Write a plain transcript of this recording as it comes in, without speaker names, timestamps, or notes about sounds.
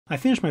I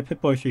finished my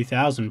Pip-Boy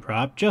 3000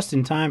 prop just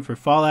in time for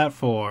Fallout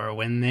 4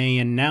 when they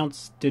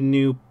announced a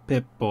new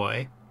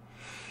Pip-Boy.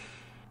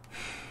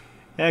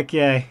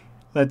 Okay,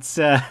 let's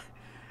do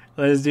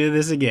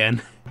this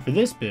again. For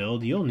this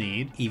build, you'll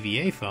need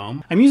EVA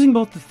foam. I'm using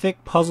both the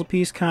thick puzzle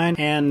piece kind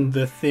and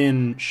the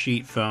thin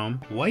sheet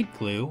foam, white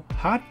glue,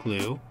 hot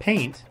glue,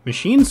 paint,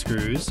 machine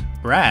screws,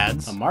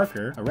 brads, a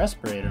marker, a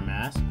respirator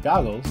mask,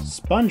 goggles,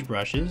 sponge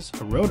brushes,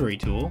 a rotary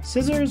tool,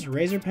 scissors,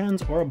 razor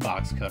pens, or a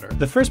box cutter.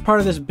 The first part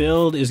of this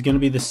build is going to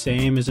be the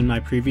same as in my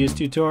previous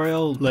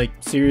tutorial. Like,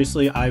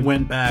 seriously, I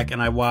went back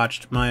and I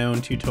watched my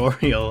own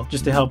tutorial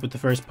just to help with the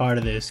first part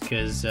of this,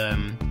 because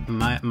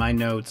my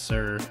notes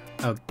are...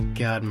 oh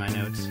god, my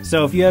notes.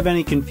 So if you have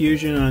any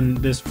confusion on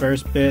this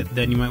first bit,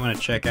 then you might want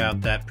to check out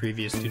that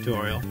previous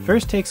tutorial.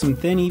 First, take some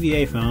thin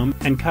EVA foam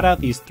and cut out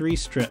these 3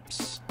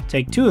 strips.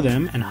 Take 2 of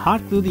them and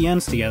hot glue the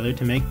ends together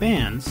to make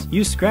bands.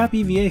 Use scrap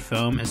EVA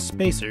foam as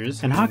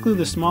spacers and hot glue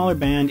the smaller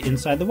band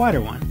inside the wider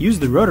one. Use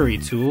the rotary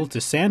tool to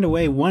sand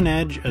away one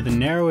edge of the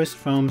narrowest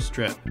foam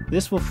strip.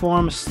 This will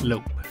form a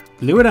slope.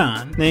 Glue it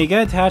on. Now you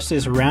gotta attach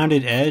this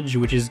rounded edge,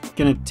 which is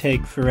gonna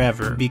take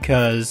forever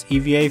because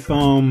EVA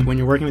foam, when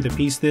you're working with a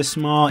piece this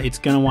small, it's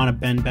gonna want to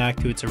bend back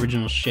to its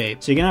original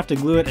shape. So you're gonna have to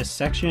glue it a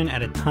section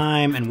at a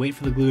time and wait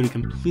for the glue to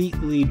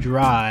completely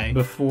dry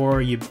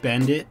before you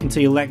bend it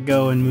until you let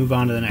go and move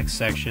on to the next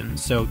section.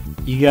 So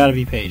you gotta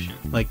be patient.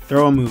 Like,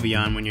 throw a movie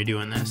on when you're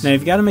doing this. Now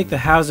you've gotta make the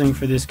housing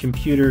for this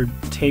computer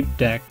tape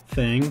deck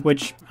thing,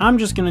 which I'm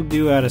just gonna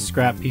do out of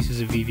scrap pieces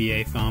of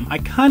EVA foam. I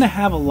kinda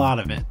have a lot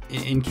of it,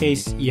 in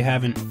case you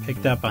haven't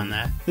picked up on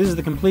that. This is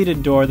the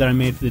completed door that I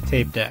made for the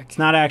tape deck. It's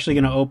not actually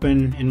gonna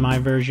open in my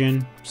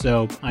version,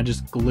 so I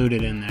just glued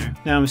it in there.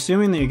 Now I'm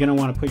assuming that you're gonna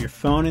wanna put your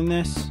phone in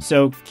this,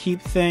 so keep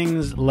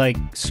things like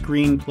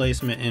screen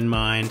placement in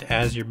mind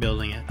as you're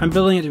building it. I'm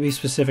building it to be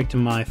specific to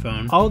my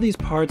phone. All these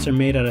parts are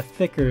made out of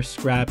thicker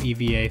scrap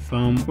EVA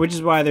foam, which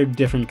is why they're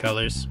different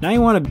colors. Now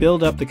you wanna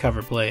build up the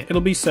cover plate.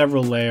 It'll be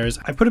several layers.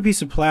 I put a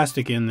piece of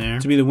plastic in there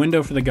to be the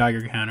window for the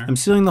Geiger counter. I'm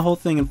sealing the whole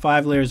thing in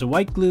 5 layers of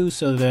white glue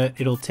so that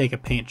it'll take a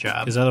paint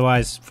job, because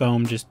otherwise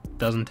foam just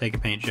doesn't take a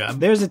paint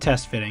job. There's a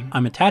test fitting.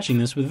 I'm attaching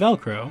this with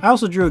Velcro. I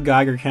also drew a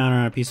Geiger counter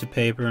on a piece of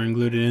paper and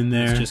glued it in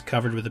there. It's just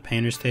covered with the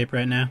painter's tape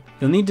right now.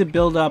 You'll need to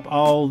build up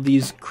all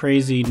these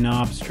crazy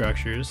knob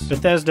structures.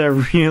 Bethesda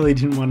really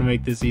didn't want to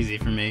make this easy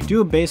for me. Do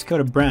a base coat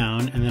of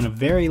brown and then a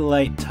very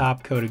light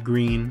top coat of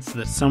green so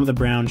that some of the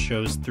brown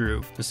shows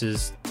through. This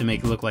is to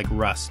make it look like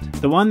rust.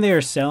 The one they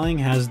are selling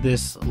has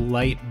this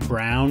light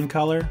brown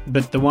color,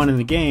 but the one in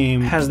the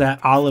game has that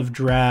olive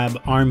drab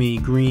army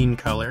green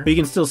color, but you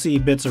can still see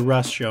bits of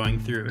rust showing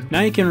through.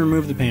 Now you can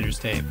remove the painter's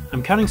tape.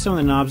 I'm cutting some of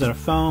the knobs out of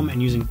foam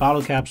and using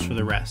bottle caps for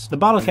the rest. The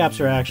bottle caps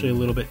are actually a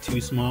little bit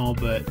too small,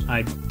 but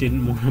I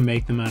didn't want to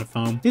make them out of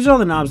foam. These are all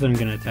the knobs that I'm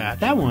going to attach.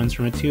 That one's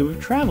from a tube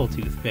of travel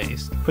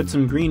toothpaste. Put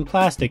some green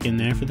plastic in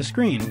there for the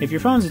screen. If your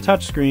phone's a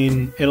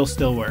touchscreen, it'll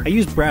still work. I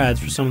used brads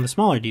for some of the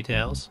smaller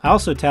details. I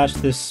also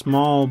attached this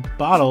small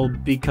bottle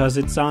because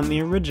it's on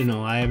the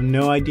original. I have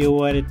no idea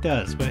what it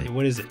does.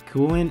 What is it?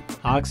 Coolant?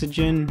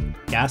 Oxygen?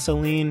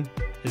 Gasoline?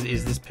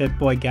 Is this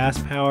Pip-Boy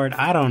gas powered?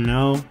 I don't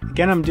know.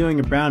 Again, I'm doing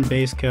a brown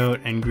base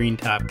coat and green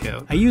top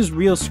coat. I use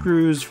real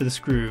screws for the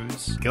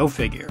screws. Go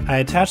figure. I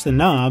attached the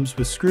knobs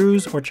with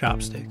screws or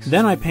chopsticks.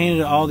 Then I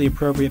painted all the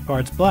appropriate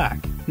parts black.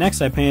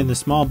 Next, I painted the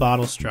small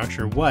bottle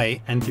structure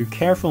white, and through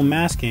careful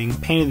masking,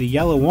 painted the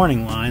yellow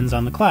warning lines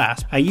on the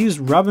clasp. I used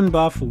Rub and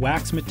Buff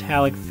wax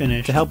metallic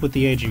finish to help with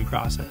the aging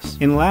process.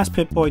 In the last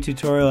Pip-Boy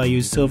tutorial, I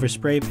used silver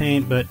spray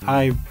paint, but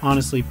I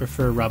honestly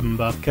prefer Rub and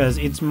Buff because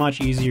it's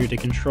much easier to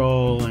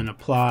control and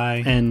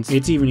apply, and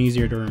it's even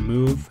easier to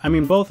remove. I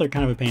mean, both are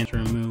kind of a pain to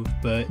remove,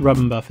 but Rub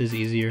and Buff is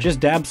easier.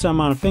 Just dab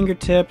some on a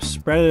fingertip,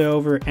 spread it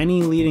over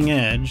any leading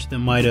edge that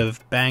might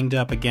have banged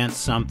up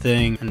against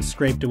something, and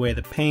scraped away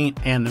the paint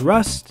and the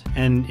rust,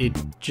 and it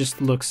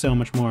just looks so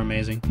much more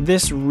amazing.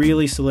 This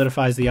really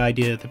solidifies the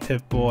idea that the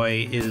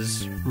Pip-Boy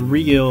is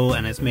real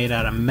and it's made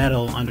out of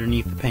metal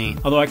underneath the paint.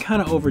 Although I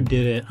kind of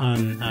overdid it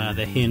on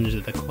the hinge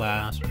of the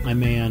clasp. I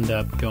may end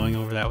up going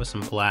over that with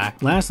some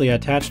black. Lastly, I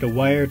attached a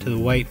wire to the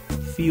white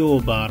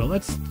fuel bottle.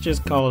 Let's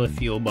just call it a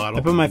fuel bottle.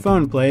 I put my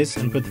phone in place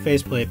and put the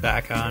faceplate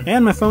back on.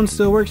 And my phone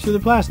still works through the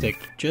plastic,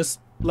 just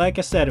like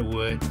I said it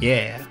would.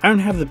 Yeah. I don't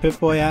have the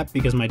Pip-Boy app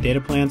because my data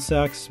plan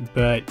sucks,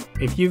 but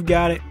if you've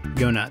got it,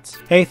 go nuts.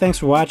 Hey, thanks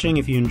for watching.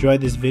 If you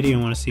enjoyed this video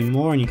and want to see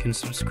more, and you can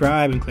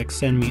subscribe and click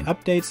send me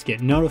updates to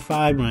get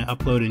notified when I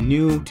upload a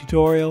new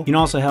tutorial. You can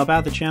also help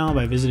out the channel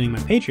by visiting my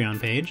Patreon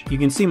page. You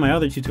can see my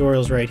other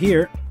tutorials right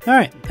here.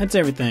 Alright, that's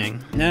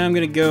everything. Now I'm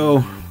gonna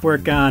go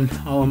work on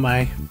all of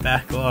my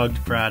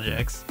backlogged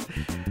projects.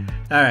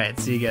 Alright,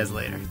 see you guys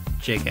later.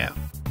 Jake out.